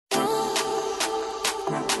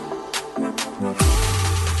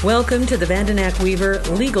Welcome to the Vandenack Weaver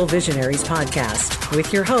Legal Visionaries podcast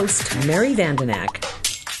with your host, Mary Vandenack.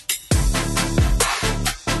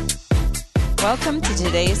 Welcome to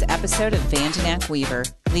today's episode of Vandenack Weaver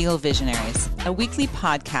Legal Visionaries, a weekly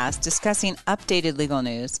podcast discussing updated legal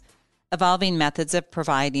news, evolving methods of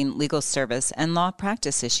providing legal service, and law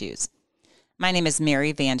practice issues. My name is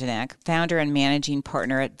Mary Vandenack, founder and managing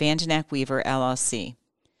partner at Vandenack Weaver, LLC.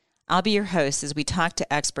 I'll be your host as we talk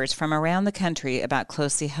to experts from around the country about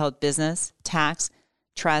closely held business, tax,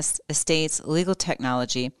 trust, estates, legal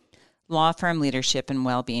technology, law firm leadership, and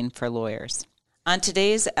well-being for lawyers. On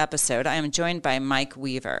today's episode, I am joined by Mike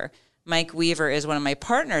Weaver. Mike Weaver is one of my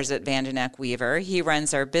partners at Vandenack Weaver. He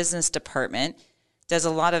runs our business department, does a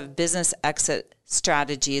lot of business exit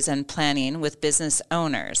strategies and planning with business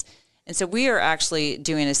owners. And so we are actually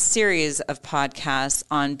doing a series of podcasts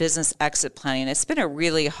on business exit planning. It's been a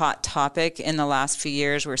really hot topic in the last few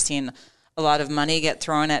years. We're seeing a lot of money get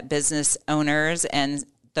thrown at business owners, and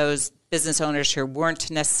those business owners who weren't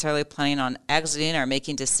necessarily planning on exiting are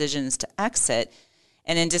making decisions to exit.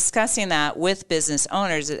 And in discussing that with business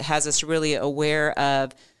owners, it has us really aware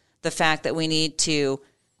of the fact that we need to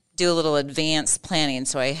do a little advanced planning.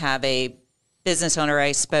 So I have a business owner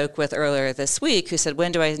I spoke with earlier this week who said,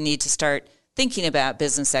 when do I need to start thinking about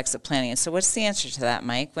business exit planning? So what's the answer to that,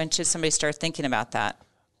 Mike? When should somebody start thinking about that?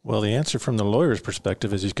 Well, the answer from the lawyer's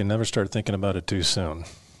perspective is you can never start thinking about it too soon.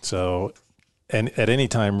 So, and at any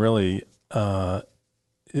time really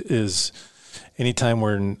is any time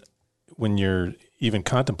when you're even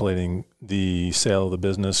contemplating the sale of the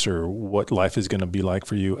business or what life is going to be like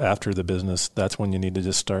for you after the business, that's when you need to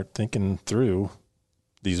just start thinking through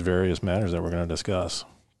these various matters that we're going to discuss.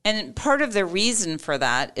 And part of the reason for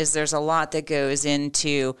that is there's a lot that goes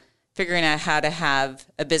into figuring out how to have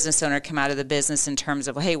a business owner come out of the business in terms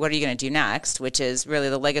of, well, hey, what are you going to do next? Which is really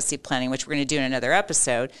the legacy planning, which we're going to do in another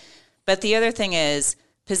episode. But the other thing is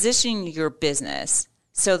positioning your business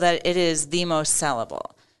so that it is the most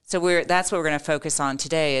sellable. So that's what we're going to focus on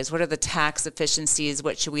today is what are the tax efficiencies?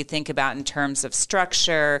 What should we think about in terms of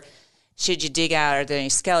structure? Should you dig out? Are there any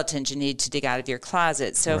skeletons you need to dig out of your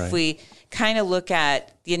closet? So If we kind of look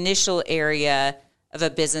at the initial area of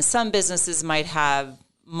a business, some businesses might have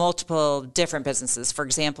multiple different businesses. For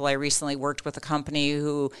example, I recently worked with a company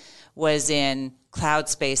who was in cloud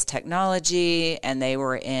space technology, and they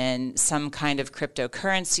were in some kind of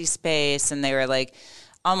cryptocurrency space, and they were like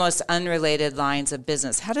almost unrelated lines of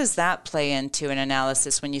business. How does that play into an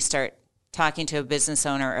analysis when you start talking to a business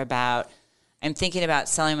owner about, I'm thinking about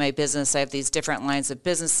selling my business. I have these different lines of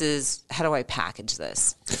businesses. How do I package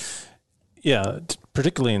this? Yeah,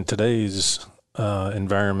 particularly in today's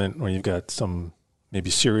environment where you've got some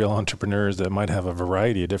maybe serial entrepreneurs that might have a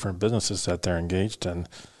variety of different businesses that they're engaged in.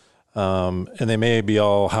 And they may be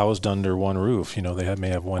all housed under one roof. You know, they may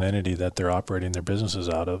have one entity that they're operating their businesses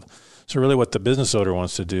out of. So really what the business owner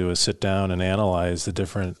wants to do is sit down and analyze the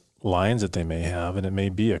different lines that they may have, and it may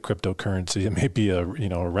be a cryptocurrency, it may be a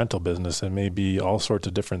rental business, it may be all sorts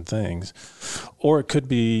of different things, or it could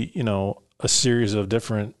be a series of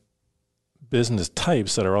different business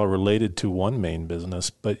types that are all related to one main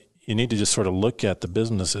business. But you need to just sort of look at the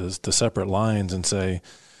businesses, the separate lines, and say,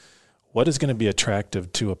 what is going to be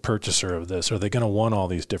attractive to a purchaser of this? Are they going to want all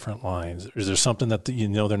these different lines? Is there something that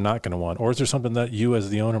they're not going to want? Or is there something that you as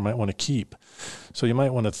the owner might want to keep? So you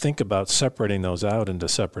might want to think about separating those out into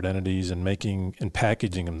separate entities and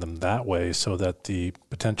packaging them that way so that the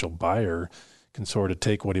potential buyer can sort of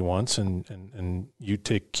take what he wants and you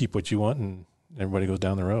keep what you want, and everybody goes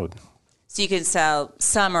down the road. So you can sell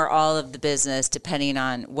some or all of the business depending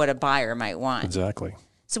on what a buyer might want. Exactly.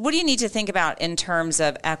 So what do you need to think about in terms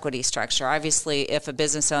of equity structure? Obviously, if a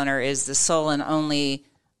business owner is the sole and only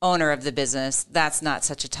owner of the business, that's not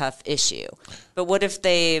such a tough issue. But what if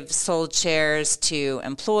they've sold shares to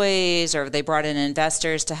employees, or they brought in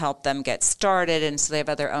investors to help them get started, and so they have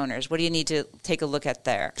other owners? What do you need to take a look at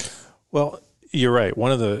there? Well, you're right.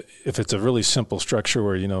 If it's a really simple structure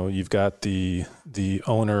where, you've got the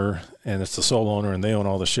owner and it's the sole owner and they own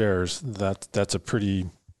all the shares, that's a pretty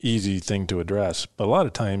easy thing to address. But a lot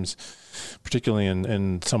of times, particularly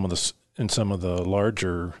in some of the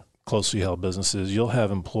larger closely held businesses, you'll have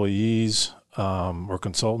employees or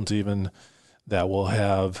consultants even that will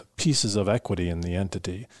have pieces of equity in the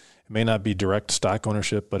entity. It may not be direct stock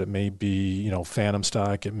ownership, but it may be phantom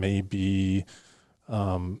stock. It may be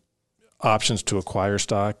options to acquire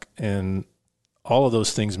stock, and all of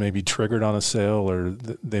those things may be triggered on a sale, or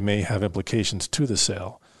they may have implications to the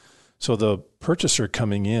sale. So the purchaser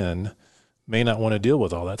coming in may not want to deal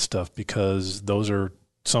with all that stuff because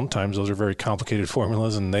sometimes those are very complicated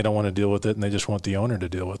formulas and they don't want to deal with it, and they just want the owner to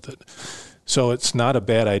deal with it. So it's not a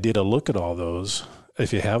bad idea to look at all those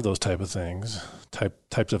if you have those type of things,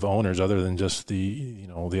 types of owners other than just the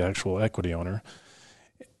actual equity owner,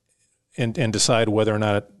 and decide whether or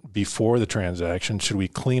not before the transaction should we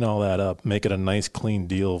clean all that up, make it a nice clean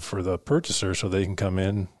deal for the purchaser so they can come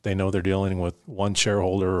in, they know they're dealing with one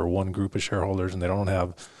shareholder or one group of shareholders, and they don't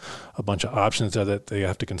have a bunch of options that they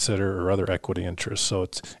have to consider or other equity interests. So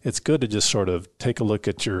it's good to just sort of take a look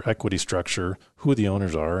at your equity structure, who the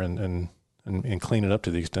owners are, and clean it up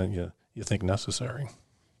to the extent you think necessary.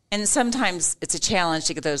 And sometimes it's a challenge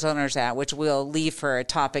to get those owners out, which we'll leave for a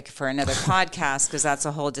topic for another podcast, because that's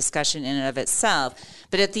a whole discussion in and of itself.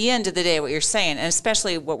 But at the end of the day, what you're saying, and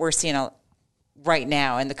especially what we're seeing right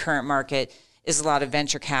now in the current market, is a lot of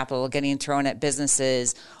venture capital getting thrown at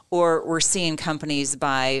businesses, or we're seeing companies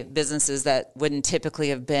buy businesses that wouldn't typically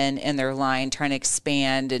have been in their line, trying to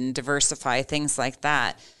expand and diversify, things like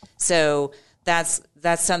that. So that's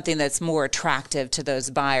something that's more attractive to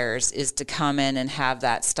those buyers, is to come in and have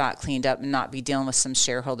that stock cleaned up and not be dealing with some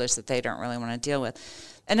shareholders that they don't really want to deal with.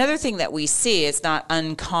 Another thing that we see, it's not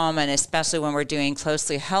uncommon, especially when we're doing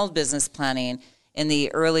closely held business planning in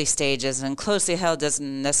the early stages, and closely held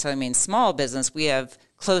doesn't necessarily mean small business. We have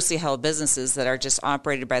closely held businesses that are just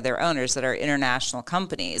operated by their owners that are international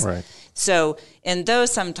companies. Right. So in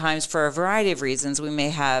those, sometimes for a variety of reasons, we may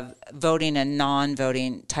have voting and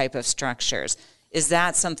non-voting type of structures. Is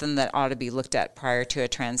that something that ought to be looked at prior to a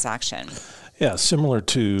transaction? Yeah, similar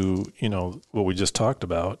to, what we just talked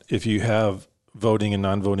about. If you have voting and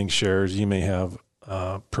non-voting shares, you may have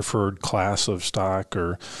a preferred class of stock,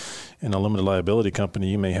 or in a limited liability company,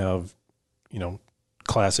 you may have,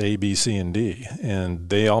 class A, B, C, and D, and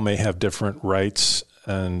they all may have different rights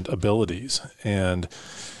and abilities. And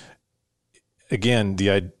again,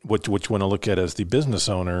 what you want to look at as the business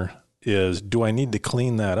owner is, do I need to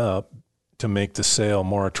clean that up to make the sale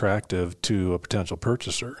more attractive to a potential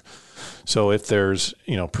purchaser? So if there's,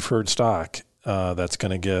 preferred stock that's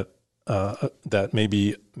going to get that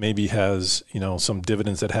maybe has, some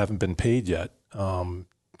dividends that haven't been paid yet,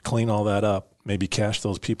 clean all that up, maybe cash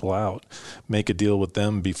those people out, make a deal with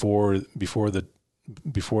them before the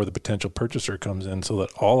potential purchaser comes in, so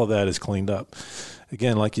that all of that is cleaned up.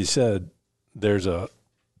 Again, like you said, there's a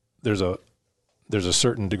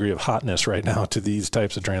certain degree of hotness right now to these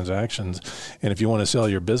types of transactions. And if you want to sell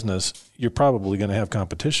your business, you're probably going to have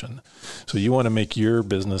competition. So you want to make your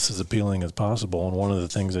business as appealing as possible. And one of the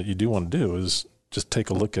things that you do want to do is just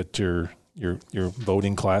take a look at your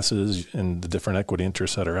voting classes and the different equity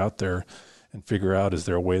interests that are out there, and figure out, is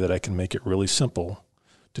there a way that I can make it really simple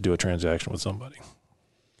to do a transaction with somebody?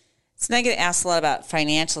 So now I get asked a lot about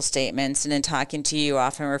financial statements, and in talking to you,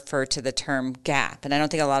 often refer to the term GAAP. And I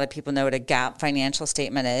don't think a lot of people know what a GAAP financial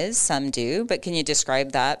statement is. Some do, but can you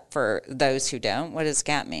describe that for those who don't? What does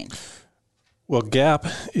GAAP mean? Well,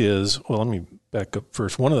 GAAP is, let me back up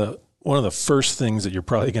first. One of the first things that you're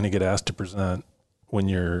probably going to get asked to present when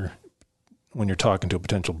you're talking to a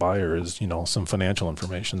potential buyer is, some financial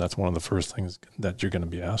information. That's one of the first things that you're going to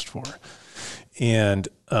be asked for. And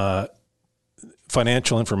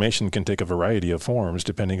financial information can take a variety of forms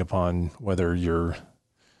depending upon whether your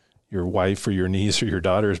wife or your niece or your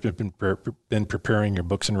daughter has been preparing your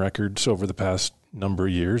books and records over the past number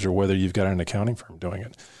of years, or whether you've got an accounting firm doing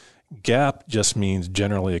it. GAAP just means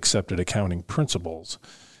generally accepted accounting principles.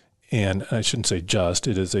 And I shouldn't say just,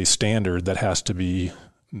 it is a standard that has to be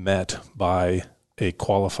met by a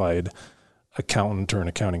qualified accountant or an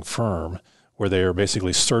accounting firm, where they are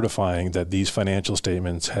basically certifying that these financial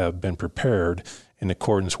statements have been prepared in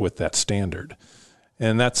accordance with that standard.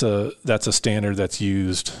 And that's a standard that's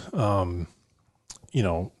used, that's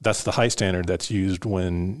the high standard that's used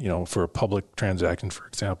when, for a public transaction, for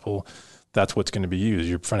example. That's what's going to be used.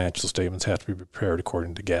 Your financial statements have to be prepared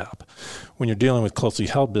according to GAAP. When you're dealing with closely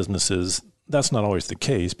held businesses, that's not always the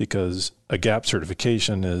case, because a GAAP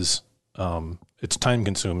certification is it's time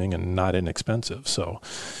consuming and not inexpensive. So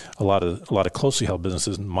a lot of closely held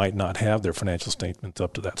businesses might not have their financial statements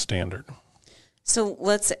up to that standard. So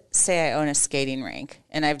let's say I own a skating rink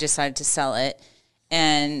and I've decided to sell it,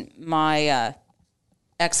 and my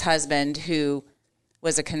ex-husband, who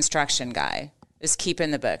was a construction guy, is keeping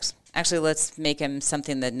the books. Actually, let's make him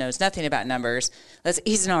something that knows nothing about numbers.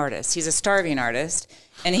 He's an artist. He's a starving artist,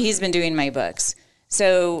 and he's been doing my books.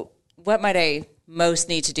 So what might I most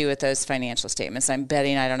need to do with those financial statements? I'm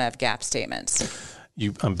betting I don't have GAAP statements.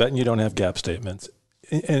 I'm betting you don't have GAAP statements.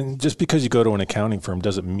 And just because you go to an accounting firm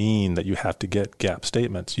doesn't mean that you have to get GAAP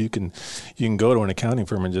statements. You can go to an accounting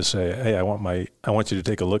firm and just say, hey, I want you to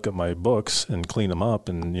take a look at my books and clean them up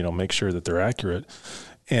and make sure that they're accurate.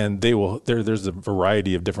 And they will. There's a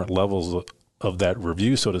variety of different levels that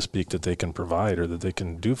review, so to speak, that they can provide or that they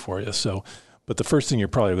can do for you. So, but the first thing you're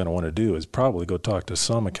probably going to want to do is probably go talk to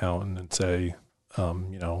some accountant and say,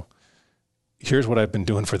 here's what I've been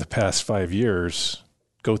doing for the past 5 years.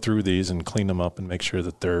 Go through these and clean them up and make sure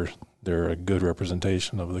that they're a good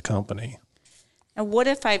representation of the company. Now, what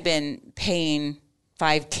if I've been paying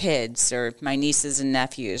 5 kids or my nieces and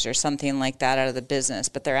nephews or something like that out of the business,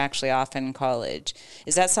 but they're actually off in college?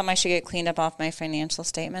 Is that something I should get cleaned up off my financial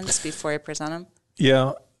statements before I present them?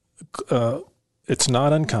 Yeah. It's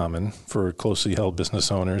not uncommon for closely held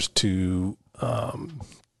business owners to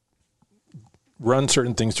run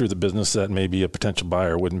certain things through the business that maybe a potential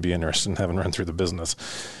buyer wouldn't be interested in having run through the business.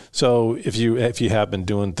 So if you have been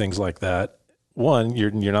doing things like that, one,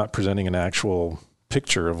 you're not presenting an actual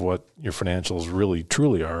picture of what your financials really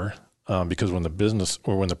truly are, because when the business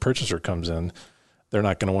or when the purchaser comes in, they're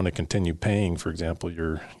not going to want to continue paying, for example,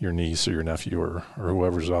 your niece or your nephew or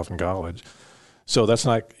whoever's off in college. So that's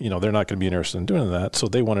not, they're not going to be interested in doing that. So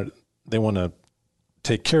they want to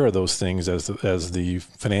take care of those things as the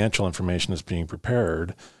financial information is being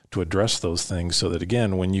prepared to address those things, so that,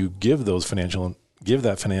 again, when you give that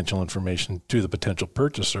financial information to the potential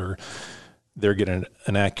purchaser, they're getting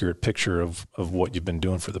an accurate picture of what you've been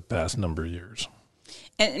doing for the past number of years.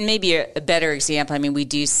 And maybe a better example, we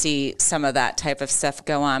do see some of that type of stuff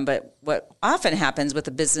go on, but what often happens with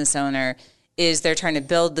a business owner is they're trying to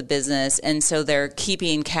build the business, and so they're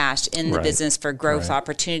keeping cash in the business for growth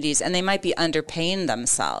opportunities, and they might be underpaying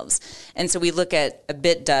themselves. And so we look at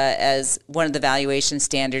EBITDA as one of the valuation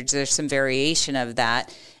standards. There's some variation of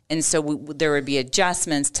that, and so there would be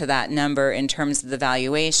adjustments to that number in terms of the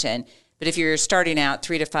valuation. But if you're starting out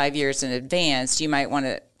 3 to 5 years in advance, you might want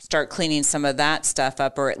to start cleaning some of that stuff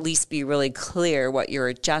up, or at least be really clear what your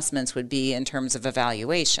adjustments would be in terms of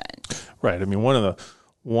evaluation. Right.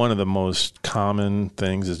 One of the most common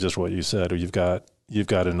things is just what you said, or you've got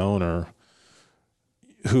an owner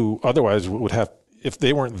who otherwise would have, if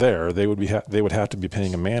they weren't there, they would have to be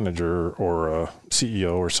paying a manager or a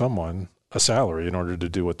CEO or someone a salary in order to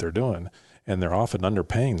do what they're doing, and they're often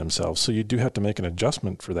underpaying themselves. So you do have to make an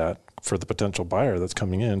adjustment for that, for the potential buyer that's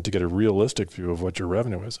coming in, to get a realistic view of what your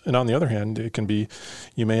revenue is. And on the other hand, it can be,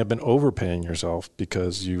 you may have been overpaying yourself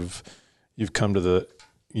because you've come to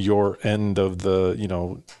your end of the,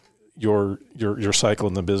 your cycle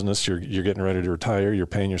in the business. You're getting ready to retire. You're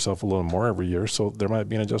paying yourself a little more every year. So there might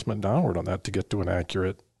be an adjustment downward on that to get to an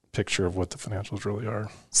accurate picture of what the financials really are.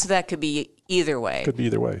 So that could be either way. Could be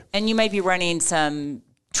either way. And you might be running some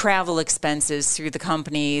travel expenses through the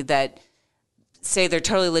company that say they're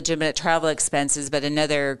totally legitimate travel expenses, but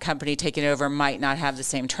another company taking over might not have the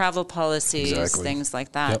same travel policies, things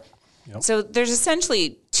like that. Yep. So there's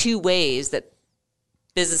essentially 2 ways that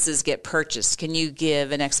businesses get purchased. Can you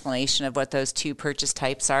give an explanation of what those 2 purchase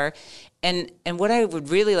types are? And what I would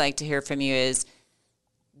really like to hear from you is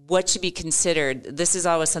what should be considered. This is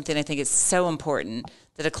always something I think is so important,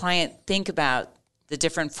 that a client think about the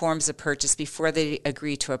different forms of purchase before they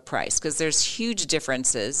agree to a price, because there's huge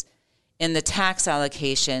differences in the tax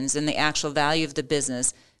allocations and the actual value of the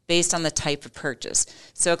business based on the type of purchase.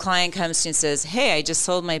 So a client comes to you and says, hey, I just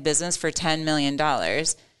sold my business for $10 million.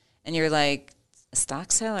 And you're like, a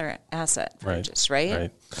stock sale or asset purchase,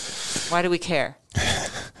 right? Why do we care?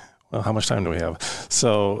 Well, how much time do we have?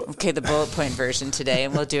 So, okay, the bullet point version today,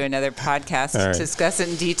 and we'll do another podcast to discuss it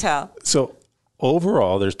in detail. So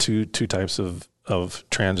overall, there's two types of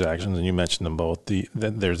transactions, and you mentioned them both.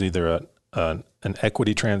 There's either an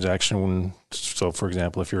equity transaction. So, for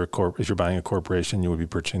example, if you're buying a corporation, you would be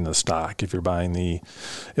purchasing the stock. If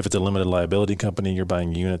it's a limited liability company, you're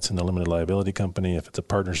buying units in the limited liability company. If it's a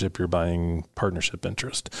partnership, you're buying partnership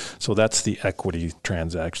interest. So that's the equity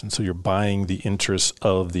transaction. So you're buying the interest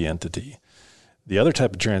of the entity. The other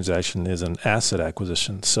type of transaction is an asset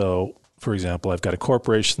acquisition. So, for example, I've got a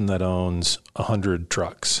corporation that owns 100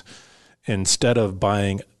 trucks. Instead of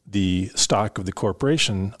buying the stock of the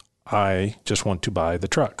corporation, I just want to buy the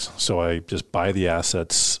trucks. So I just buy the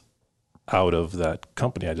assets out of that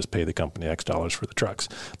company. I just pay the company X dollars for the trucks.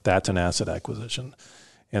 That's an asset acquisition.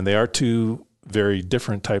 And they are 2 very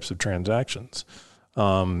different types of transactions.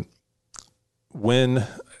 When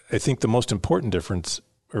I think the most important difference,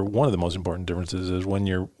 or one of the most important differences, is when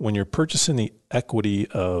you're purchasing the equity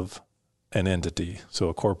of an entity, so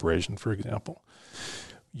a corporation, for example,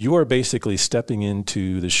 you are basically stepping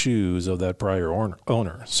into the shoes of that prior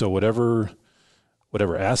owner. So whatever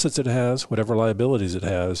assets it has, whatever liabilities it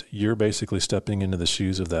has, you're basically stepping into the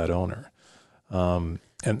shoes of that owner. And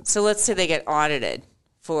so let's say they get audited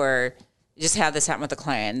for, just had this happen with a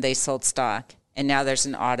client, they sold stock, and now there's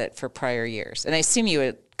an audit for prior years. And I assume you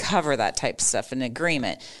would cover that type of stuff in an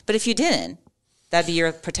agreement. But if you didn't, That'd be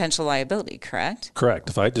your potential liability, correct? Correct.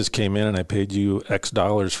 If I just came in and I paid you X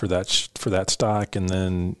dollars for that stock, and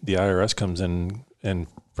then the IRS comes in and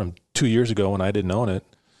from 2 years ago when I didn't own it,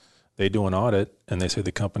 they do an audit and they say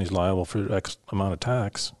the company's liable for X amount of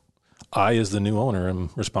tax, I, as the new owner, am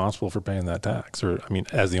responsible for paying that tax. Or, I mean,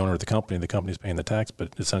 as the owner of the company's paying the tax,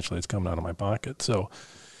 but essentially it's coming out of my pocket. So,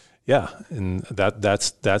 yeah, and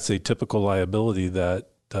that's a typical liability that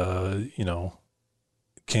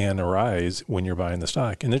can arise when you're buying the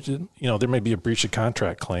stock. And there may be a breach of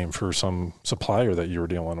contract claim for some supplier that you were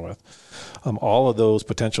dealing with. All of those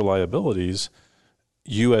potential liabilities,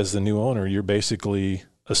 you as the new owner, you're basically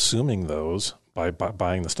assuming those by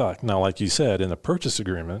buying the stock. Now, like you said, in the purchase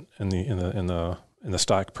agreement, in the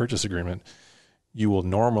stock purchase agreement, you will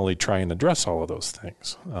normally try and address all of those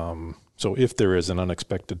things. So if there is an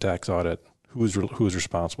unexpected tax audit, who's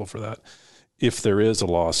responsible for that? If there is a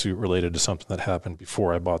lawsuit related to something that happened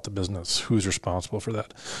before I bought the business, who's responsible for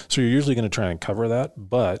that? So you're usually going to try and cover that,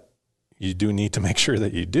 but you do need to make sure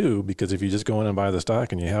that you do, because if you just go in and buy the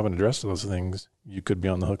stock and you haven't addressed those things, you could be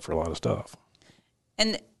on the hook for a lot of stuff.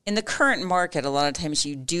 And in the current market, a lot of times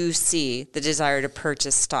you do see the desire to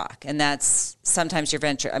purchase stock, and that's sometimes your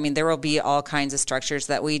venture. I mean, there will be all kinds of structures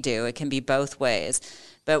that we do. It can be both ways.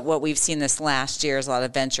 But what we've seen this last year is a lot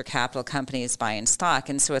of venture capital companies buying stock.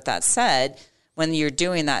 And so with that said, when you're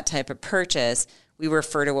doing that type of purchase, we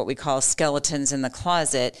refer to what we call skeletons in the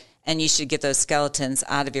closet, and you should get those skeletons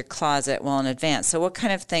out of your closet well in advance. So what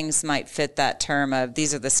kind of things might fit that term of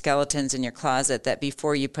these are the skeletons in your closet that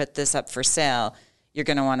before you put this up for sale, you're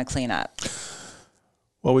going to want to clean up?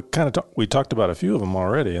 Well, we talked about a few of them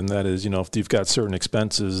already, and that is, if you've got certain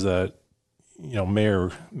expenses that may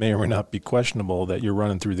or may not be questionable that you're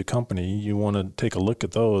running through the company, you want to take a look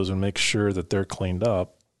at those and make sure that they're cleaned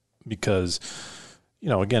up, because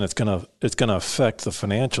again, it's going to affect the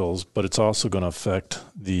financials, but it's also going to affect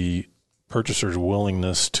the purchaser's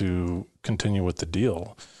willingness to continue with the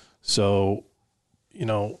deal. So,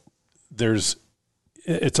 it's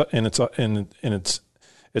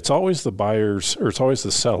always the buyer's, or it's always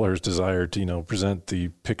the seller's desire to, present the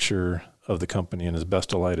picture of the company in as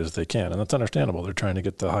best a light as they can. And that's understandable. They're trying to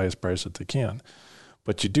get the highest price that they can.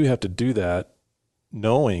 But you do have to do that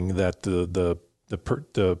knowing that the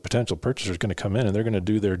potential purchaser is going to come in and they're going to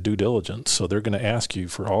do their due diligence. So they're going to ask you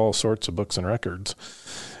for all sorts of books and records,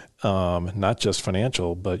 not just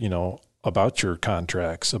financial, but, about your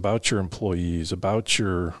contracts, about your employees, about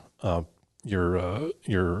your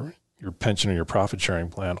pension or your profit sharing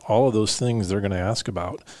plan. All of those things they're going to ask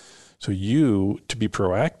about. So you, to be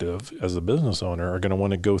proactive as a business owner, are going to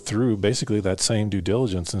want to go through basically that same due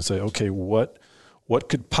diligence and say, okay, what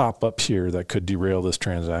could pop up here that could derail this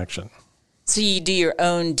transaction? So you do your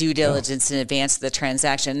own due diligence in advance of the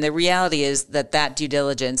transaction. The reality is that due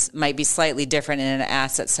diligence might be slightly different in an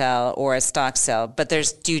asset sale or a stock sale, but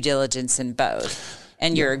there's due diligence in both.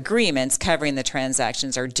 And your agreements covering the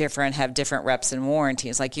transactions are different, have different reps and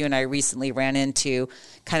warranties. Like you and I recently ran into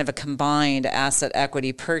kind of a combined asset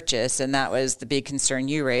equity purchase, and that was the big concern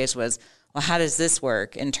you raised was, well, how does this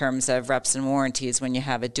work in terms of reps and warranties when you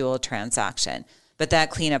have a dual transaction? But that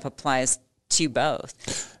cleanup applies to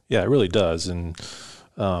both. Yeah, it really does. And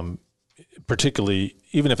particularly,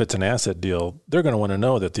 even if it's an asset deal, they're going to want to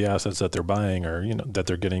know that the assets that they're buying are, that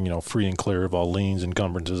they're getting, free and clear of all liens,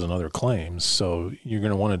 encumbrances, and other claims. So you're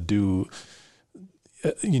going to want to do,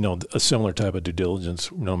 a similar type of due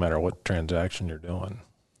diligence no matter what transaction you're doing.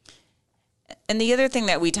 And the other thing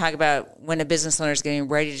that we talk about when a business owner is getting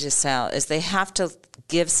ready to sell is they have to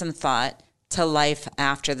give some thought to life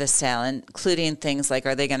after the sale, including things like,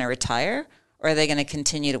 are they going to retire? Or are they going to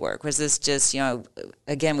continue to work? Was this just,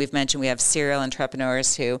 again, we've mentioned we have serial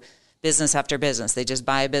entrepreneurs who business after business. They just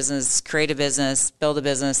buy a business, create a business, build a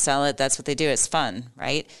business, sell it. That's what they do. It's fun,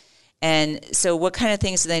 right? And so what kind of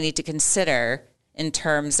things do they need to consider in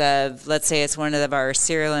terms of, let's say it's one of our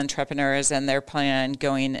serial entrepreneurs and they're planning on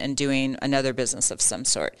going and doing another business of some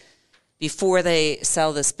sort. Before they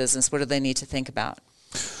sell this business, what do they need to think about?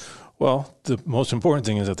 Well, the most important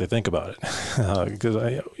thing is that they think about it, because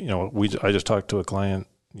I just talked to a client,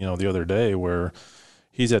 the other day where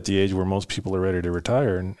he's at the age where most people are ready to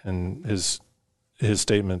retire, and his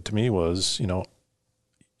statement to me was,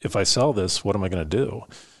 if I sell this, what am I going to do?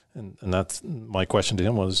 And that's my question to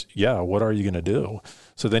him was, what are you going to do?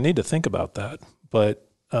 So they need to think about that. But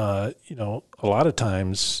a lot of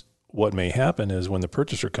times what may happen is when the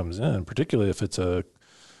purchaser comes in, particularly if it's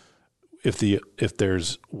if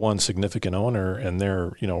there's one significant owner and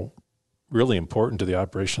they're, really important to the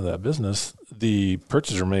operation of that business, the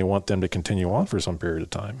purchaser may want them to continue on for some period of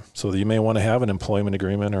time. So you may want to have an employment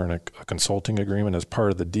agreement or a consulting agreement as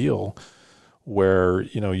part of the deal where,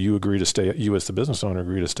 you agree to stay, you as the business owner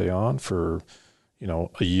agree to stay on for,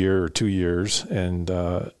 a year or 2 years. And,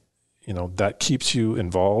 that keeps you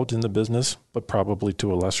involved in the business, but probably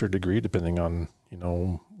to a lesser degree, depending on,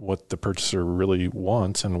 what the purchaser really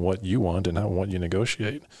wants and what you want and what you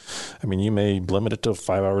negotiate. I mean, you may limit it to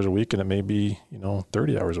 5 hours a week, and it may be,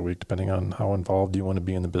 30 hours a week, depending on how involved you want to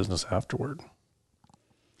be in the business afterward.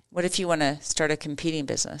 What if you want to start a competing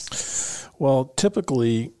business? Well,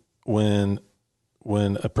 typically when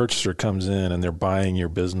a purchaser comes in and they're buying your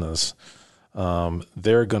business,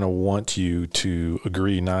 they're going to want you to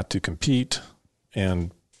agree not to compete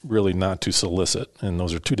and really not to solicit. And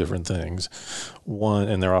those are two different things. One,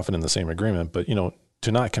 and they're often in the same agreement, but,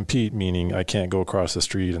 to not compete, meaning I can't go across the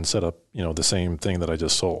street and set up, the same thing that I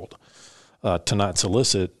just sold. To not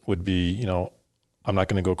solicit would be, I'm not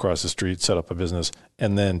going to go across the street, set up a business,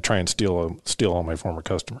 and then try and steal all my former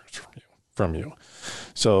customers from you.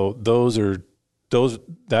 So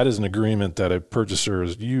that is an agreement that a purchaser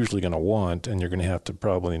is usually going to want, and you're going to have to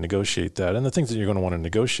probably negotiate that. And the things that you're going to want to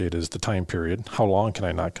negotiate is the time period. How long can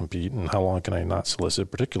I not compete, and how long can I not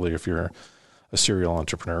solicit, particularly if you're a serial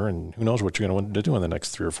entrepreneur, and who knows what you're going to want to do in the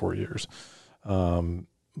next 3 or 4 years.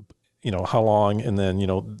 How long, and then,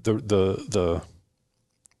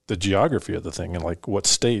 the geography of the thing, and like what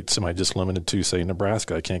states am I just limited to, say,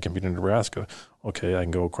 Nebraska? I can't compete in Nebraska. Okay, I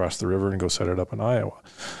can go across the river and go set it up in Iowa.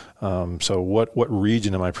 So what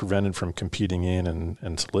region am I prevented from competing in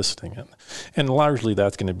and soliciting in? And largely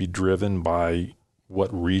that's going to be driven by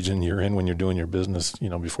what region you're in when you're doing your business,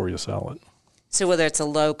 before you sell it. So whether it's a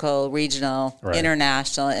local, regional, right.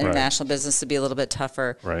 international right. business would be a little bit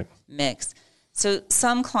tougher right. mix. So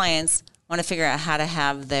some clients want to figure out how to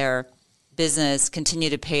have their business continue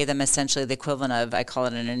to pay them essentially the equivalent of, I call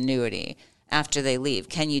it an annuity, after they leave.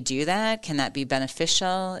 Can you do that? Can that be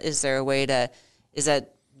beneficial? Is there a way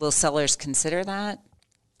will sellers consider that?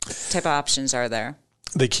 What type of options are there?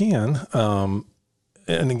 They can. And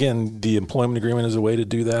again, the employment agreement is a way to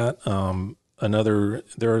do that.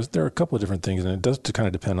 There are a couple of different things, and it does kind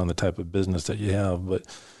of depend on the type of business that you have. But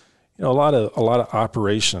a lot of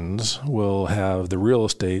operations will have the real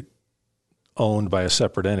estate owned by a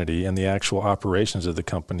separate entity, and the actual operations of the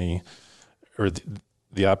company or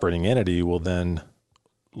the operating entity will then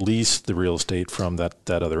lease the real estate from that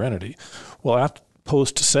other entity. Well, after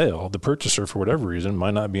post-sale, the purchaser, for whatever reason,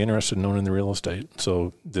 might not be interested in owning the real estate.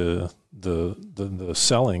 So the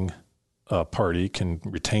selling party can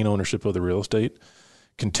retain ownership of the real estate,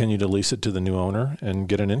 continue to lease it to the new owner, and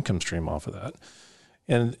get an income stream off of that.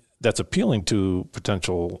 And that's appealing to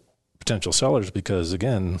potential sellers because,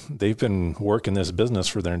 again, they've been working this business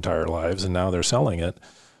for their entire lives, and now they're selling it.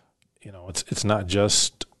 It's not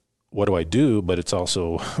just what do I do, but it's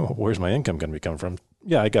also where's my income going to be coming from?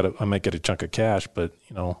 Yeah, I might get a chunk of cash, but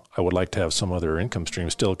I would like to have some other income stream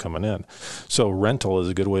still coming in. So rental is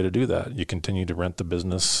a good way to do that. You continue to rent the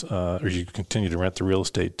business, or you continue to rent the real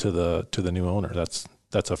estate to the new owner.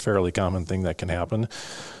 That's a fairly common thing that can happen.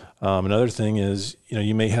 Another thing is,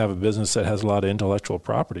 you may have a business that has a lot of intellectual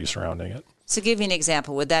property surrounding it. So give me an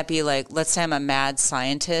example. Would that be like, let's say I'm a mad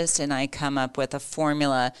scientist and I come up with a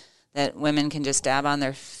formula that women can just dab on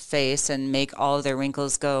their face and make all of their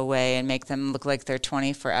wrinkles go away and make them look like they're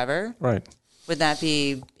 20 forever? Right. Would that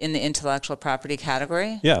be in the intellectual property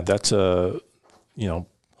category? Yeah, that's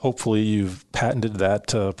hopefully you've patented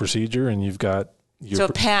that procedure and you've got So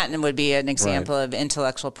a patent would be an example of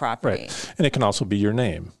intellectual property. Right. And it can also be your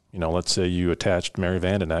name. Let's say you attached Mary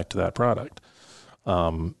Vanden Ack to that product.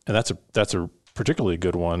 And that's a particularly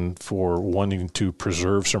good one for wanting to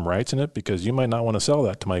preserve some rights in it, because you might not want to sell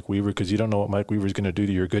that to Mike Weaver because you don't know what Mike Weaver is going to do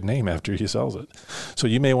to your good name after he sells it. So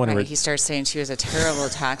you may want to... he starts saying she was a terrible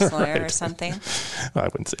tax lawyer or something. I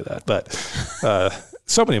wouldn't say that, but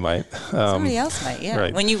somebody might. Somebody else might, yeah.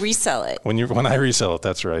 Right. When you resell it. When I resell it,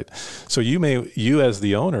 that's right. So you as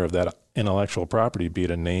the owner of that intellectual property, be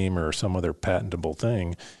it a name or some other patentable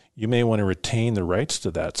thing, you may want to retain the rights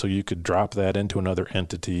to that. So you could drop that into another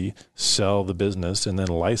entity, sell the business, and then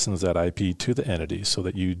license that IP to the entity so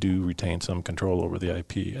that you do retain some control over the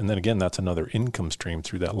IP. And then again, that's another income stream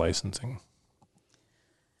through that licensing.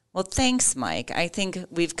 Well, thanks, Mike. I think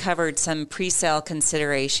we've covered some pre-sale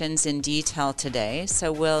considerations in detail today,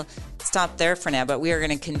 so we'll stop there for now, but we are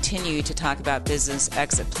going to continue to talk about business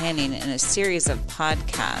exit planning in a series of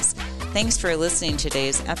podcasts. Thanks for listening to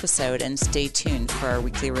today's episode, and stay tuned for our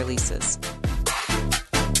weekly releases.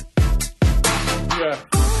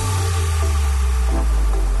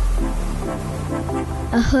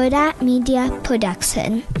 A Huda Media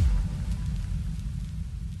Production.